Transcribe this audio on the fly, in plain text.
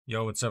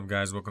Yo, what's up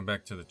guys? Welcome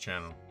back to the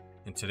channel.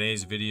 In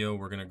today's video,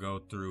 we're going to go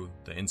through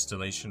the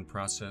installation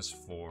process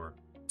for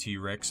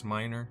T-Rex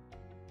Miner.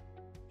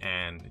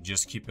 And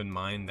just keep in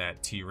mind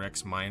that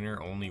T-Rex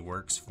Miner only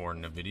works for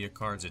NVIDIA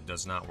cards. It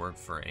does not work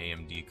for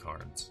AMD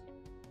cards.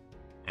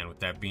 And with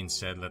that being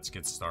said, let's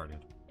get started.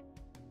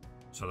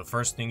 So the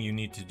first thing you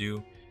need to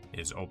do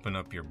is open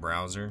up your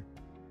browser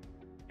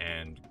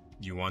and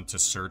you want to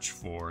search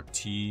for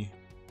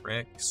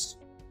T-Rex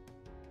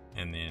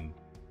and then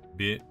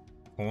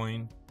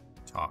Bitcoin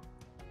Talk.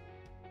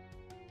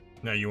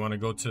 Now you want to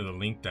go to the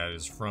link that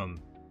is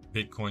from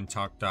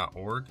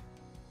bitcointalk.org,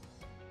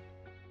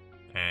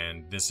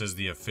 and this is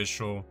the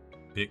official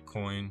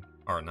Bitcoin,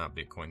 or not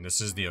Bitcoin, this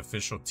is the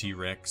official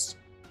T-Rex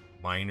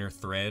miner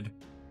thread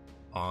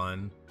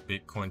on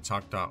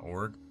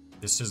bitcointalk.org.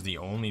 This is the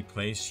only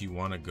place you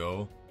want to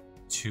go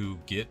to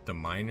get the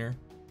miner,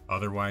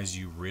 otherwise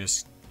you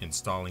risk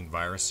installing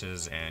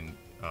viruses and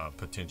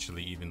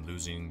potentially even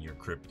losing your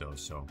crypto.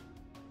 So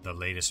the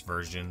latest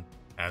version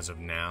as of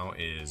now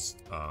is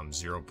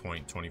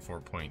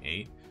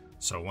 0.24.8.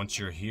 So once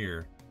you're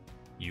here,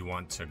 you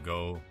want to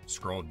go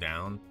scroll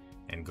down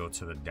and go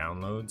to the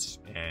downloads,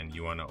 and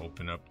you want to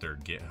open up their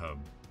GitHub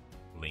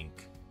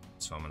link.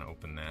 So I'm going to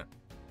open that,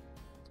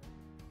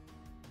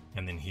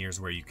 and then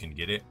here's where you can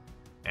get it.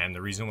 And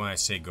the reason why I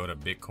say go to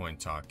Bitcoin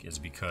Talk is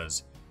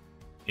because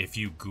if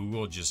you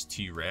Google just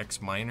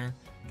T-Rex miner,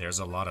 there's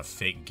a lot of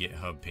fake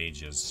GitHub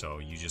pages. So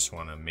you just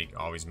want to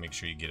always make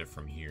sure you get it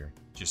from here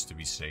just to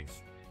be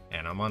safe.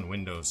 And I'm on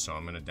Windows, so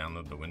I'm going to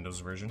download the Windows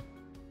version.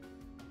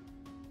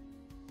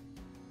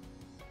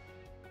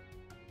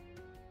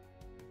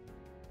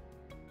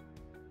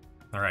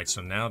 Alright,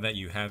 so now that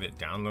you have it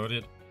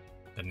downloaded,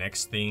 the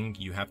next thing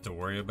you have to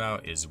worry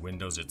about is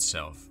Windows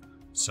itself.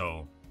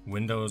 So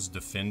Windows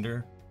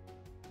Defender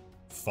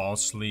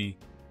falsely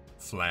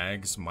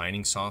flags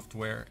mining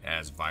software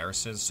as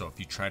viruses. So if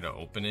you try to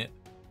open it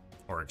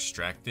or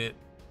extract it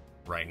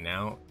right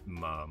now,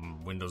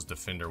 Windows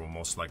Defender will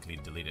most likely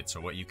delete it.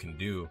 So what you can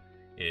do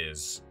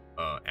is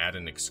add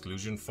an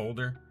exclusion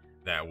folder.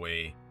 That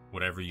way,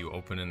 whatever you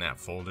open in that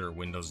folder,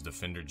 Windows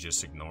Defender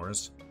just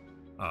ignores.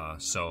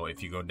 So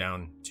if you go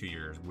down to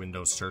your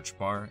Windows search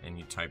bar and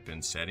you type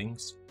in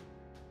settings,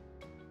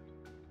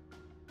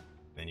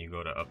 then you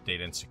go to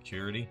update and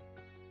security,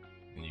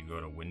 and you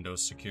go to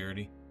Windows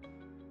security,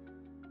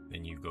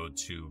 then you go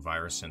to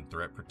virus and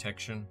threat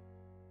protection,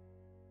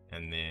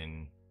 and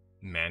then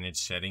manage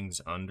settings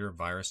under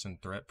virus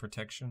and threat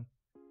protection.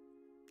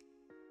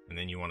 And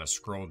then you want to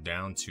scroll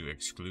down to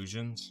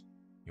exclusions.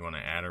 You want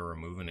to add or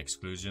remove an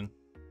exclusion.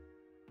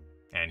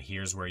 And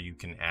here's where you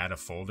can add a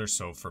folder.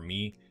 So for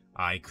me,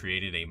 I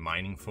created a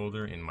mining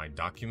folder in my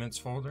documents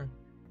folder.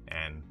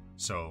 And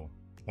so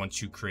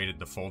once you created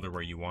the folder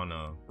where you want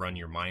to run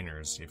your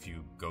miners, if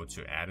you go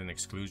to add an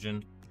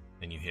exclusion,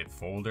 then you hit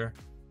folder,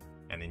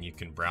 and then you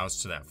can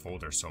browse to that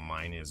folder. So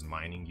mine is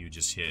mining. You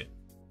just hit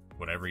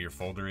whatever your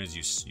folder is,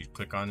 you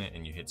click on it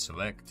and you hit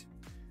select,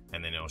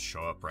 and then it'll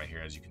show up right here.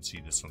 As you can see,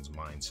 this one's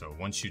mine. So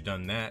once you've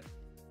done that,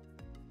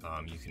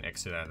 you can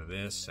exit out of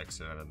this,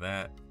 exit out of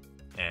that,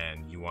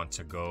 and you want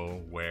to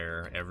go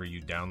wherever you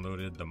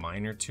downloaded the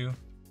miner to.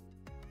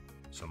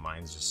 So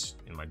mine's just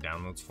in my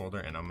downloads folder,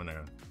 and I'm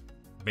gonna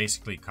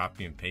basically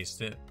copy and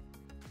paste it.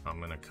 I'm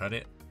gonna cut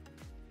it,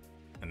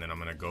 and then I'm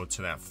gonna go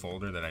to that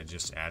folder that I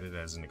just added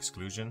as an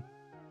exclusion,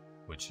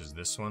 which is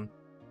this one,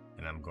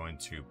 and I'm going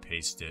to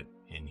paste it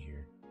in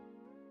here.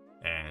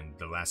 And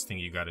the last thing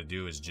you got to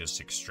do is just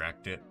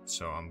extract it.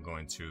 So I'm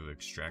going to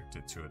extract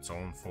it to its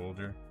own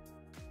folder,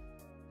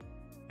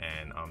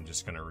 and I'm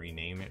just going to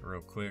rename it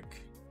real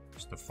quick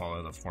just to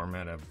follow the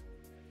format of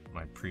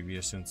my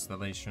previous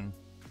installation.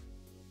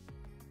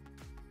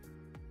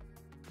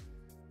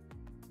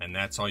 And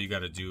that's all you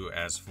got to do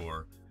as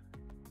for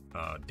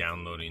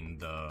downloading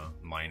the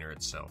miner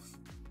itself.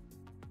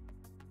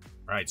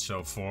 Alright,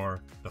 so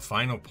for the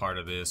final part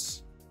of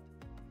this,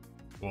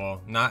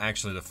 well, not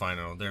actually the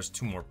final, there's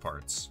two more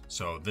parts.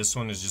 So this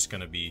one is just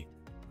going to be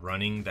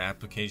running the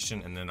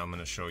application, and then I'm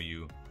going to show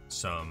you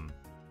some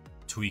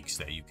tweaks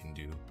that you can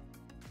do.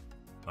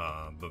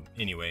 But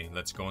anyway,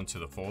 let's go into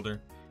the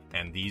folder,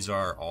 and these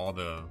are all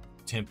the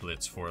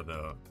templates for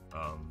the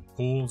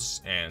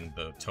pools and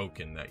the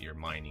token that you're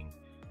mining,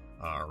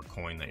 or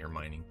coin that you're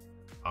mining.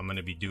 I'm going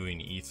to be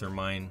doing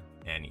Ethermine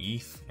and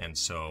ETH, and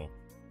so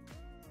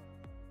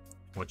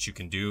what you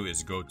can do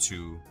is go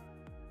to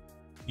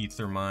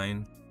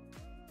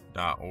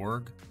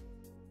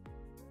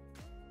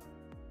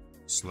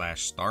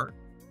ethermine.org/start,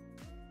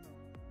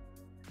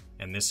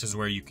 and this is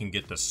where you can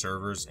get the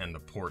servers and the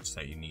ports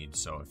that you need.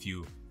 So if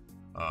you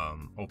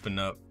open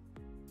up,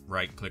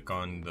 right click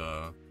on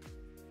the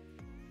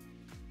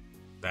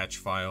batch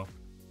file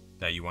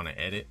that you want to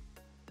edit,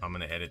 I'm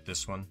going to edit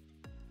this one.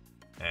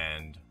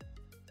 And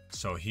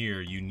so here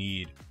you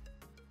need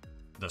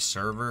the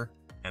server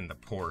and the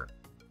port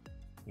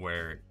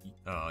where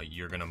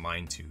you're gonna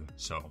mine to.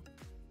 So,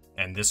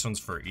 and this one's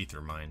for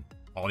Ethermine.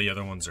 All the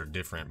other ones are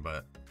different,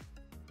 but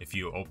if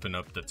you open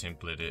up the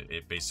template,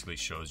 it basically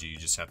shows you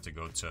just have to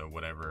go to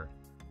whatever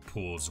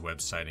pool's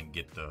website and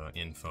get the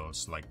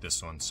infos like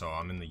this one. So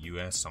I'm in the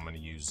US, I'm going to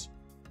use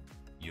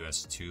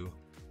US2.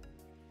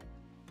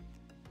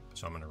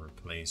 So I'm going to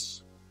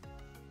replace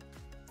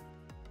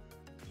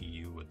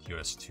EU with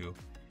US2,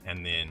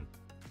 and then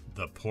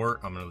the port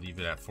I'm going to leave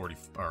it at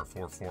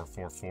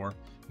 4444.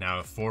 Now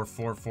if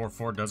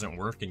 4444 doesn't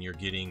work and you're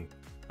getting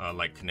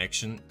like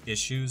connection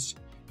issues,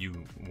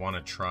 you want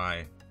to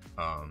try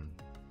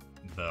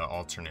the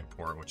alternate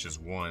port, which is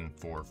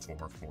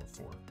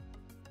 14444.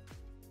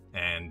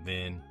 And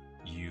then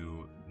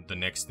the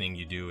next thing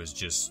you do is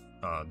just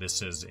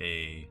this is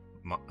an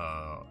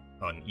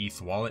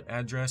ETH wallet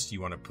address.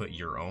 You want to put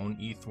your own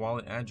ETH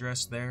wallet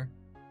address there,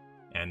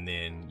 and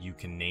then you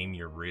can name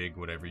your rig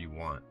whatever you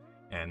want.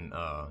 And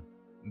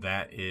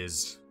that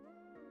is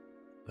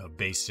a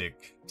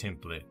basic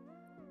template.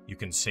 You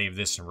can save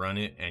this and run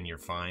it and you're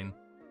fine.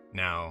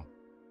 Now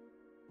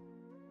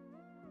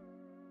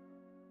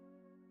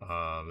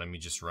let me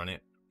just run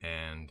it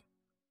and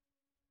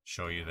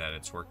show you that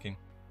it's working.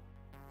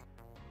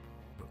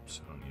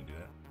 Oops, I don't need to do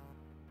that.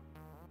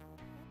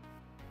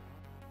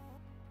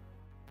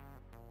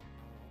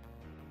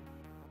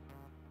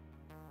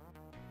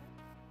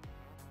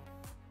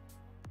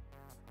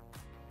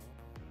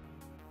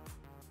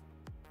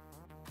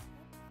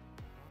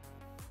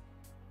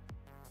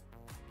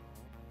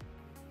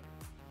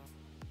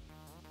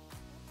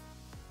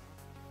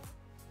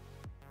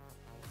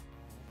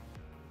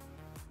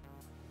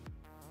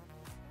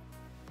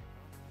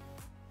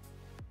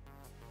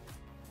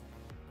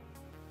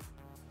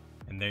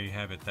 And there you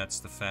have it. That's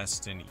the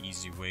fast and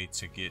easy way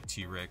to get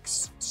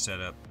T-Rex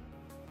set up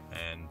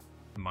and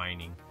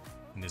mining.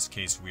 In this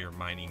case, we are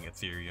mining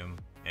Ethereum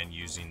and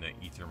using the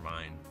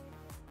Ethermine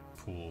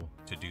pool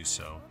to do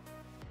so.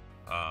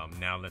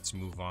 Now let's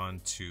move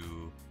on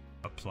to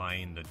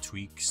applying the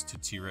tweaks to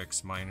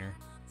T-Rex Miner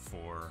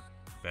for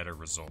better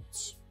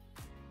results.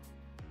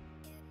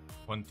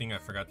 One thing I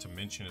forgot to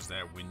mention is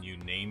that when you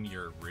name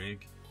your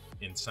rig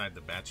inside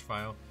the batch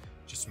file,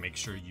 just make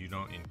sure you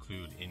don't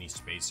include any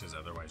spaces,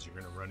 otherwise you're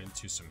going to run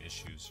into some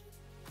issues.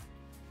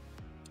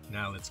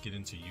 Now let's get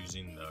into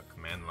using the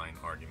command line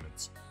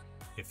arguments.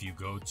 If you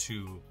go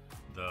to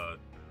the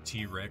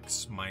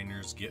T-Rex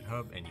Miners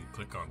GitHub and you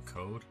click on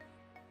code,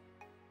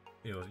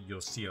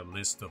 you'll see a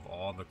list of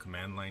all the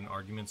command line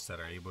arguments that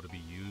are able to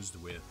be used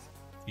with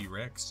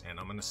T-Rex, and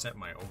I'm going to set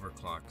my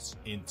overclocks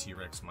in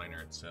T-Rex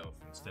Miner itself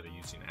instead of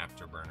using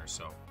Afterburner.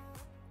 So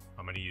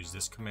I'm going to use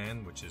this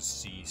command, which is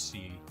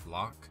cc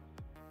lock,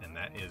 and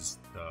that is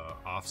the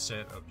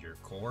offset of your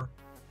core,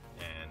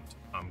 and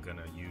I'm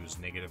gonna use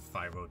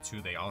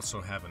 -502. They also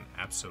have an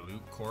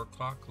absolute core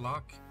clock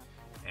lock,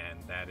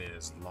 and that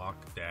is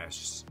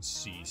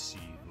lock-cc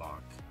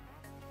lock.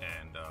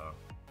 And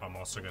I'm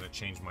also gonna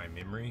change my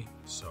memory,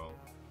 so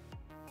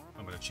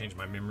I'm gonna change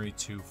my memory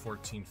to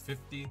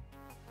 1450.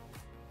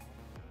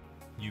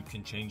 You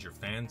can change your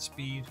fan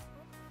speed.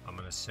 I'm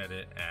gonna set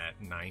it at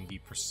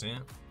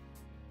 90%.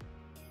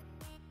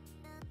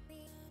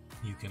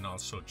 You can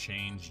also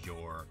change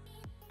your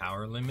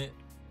power limit,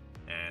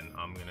 and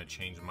I'm going to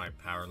change my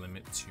power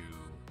limit to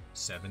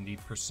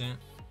 70%.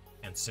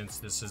 And since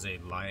this is a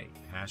light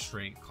hash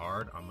rate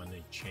card, I'm going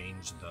to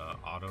change the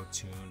auto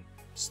tune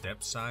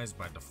step size.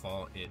 By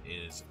default it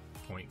is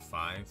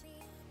 0.5,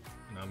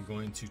 and I'm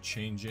going to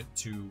change it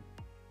to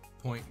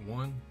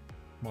 0.1.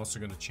 I'm also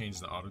going to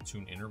change the auto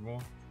tune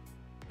interval,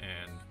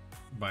 and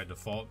by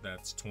default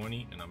that's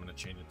 20, and I'm going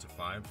to change it to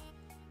 5.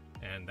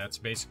 And that's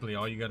basically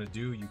all you got to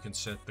do. You can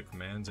set the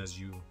commands as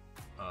you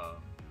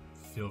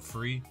feel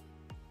free,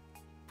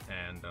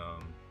 and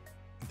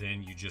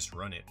then you just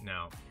run it.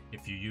 Now,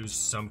 if you use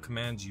some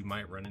commands, you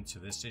might run into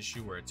this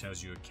issue where it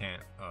tells you it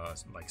can't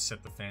like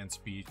set the fan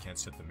speed, can't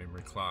set the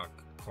memory clock,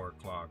 core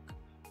clock,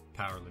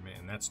 power limit,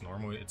 and that's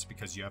normal. It's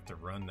because you have to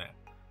run that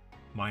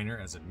miner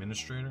as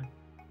administrator.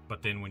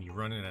 But then when you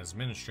run it as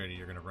administrator,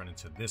 you're going to run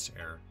into this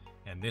error,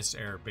 and this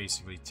error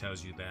basically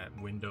tells you that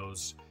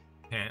Windows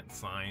can't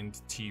find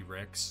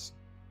T-Rex,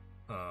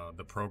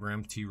 the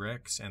program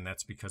T-Rex, and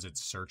that's because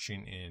it's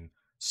searching in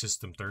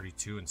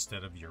System32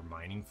 instead of your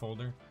mining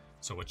folder.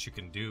 So what you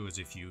can do is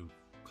if you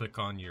click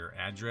on your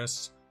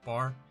address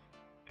bar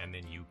and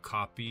then you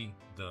copy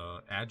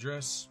the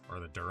address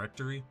or the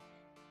directory,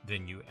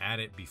 then you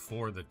add it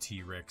before the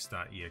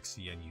trex.exe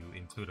and you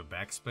include a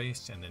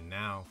backspace, and then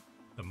now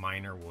the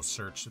miner will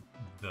search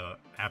the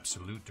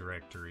absolute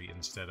directory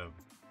instead of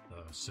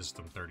the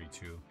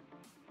System32.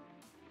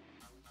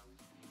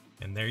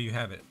 And there you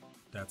have it.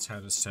 That's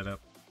how to set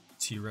up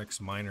T-Rex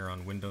Miner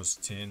on Windows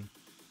 10.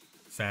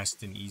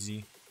 Fast and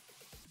easy.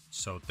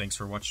 So thanks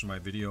for watching my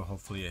video.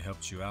 Hopefully it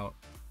helped you out.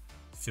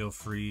 Feel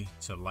free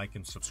to like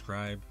and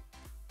subscribe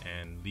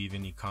and leave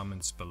any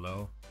comments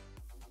below.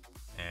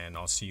 And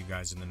I'll see you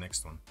guys in the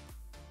next one.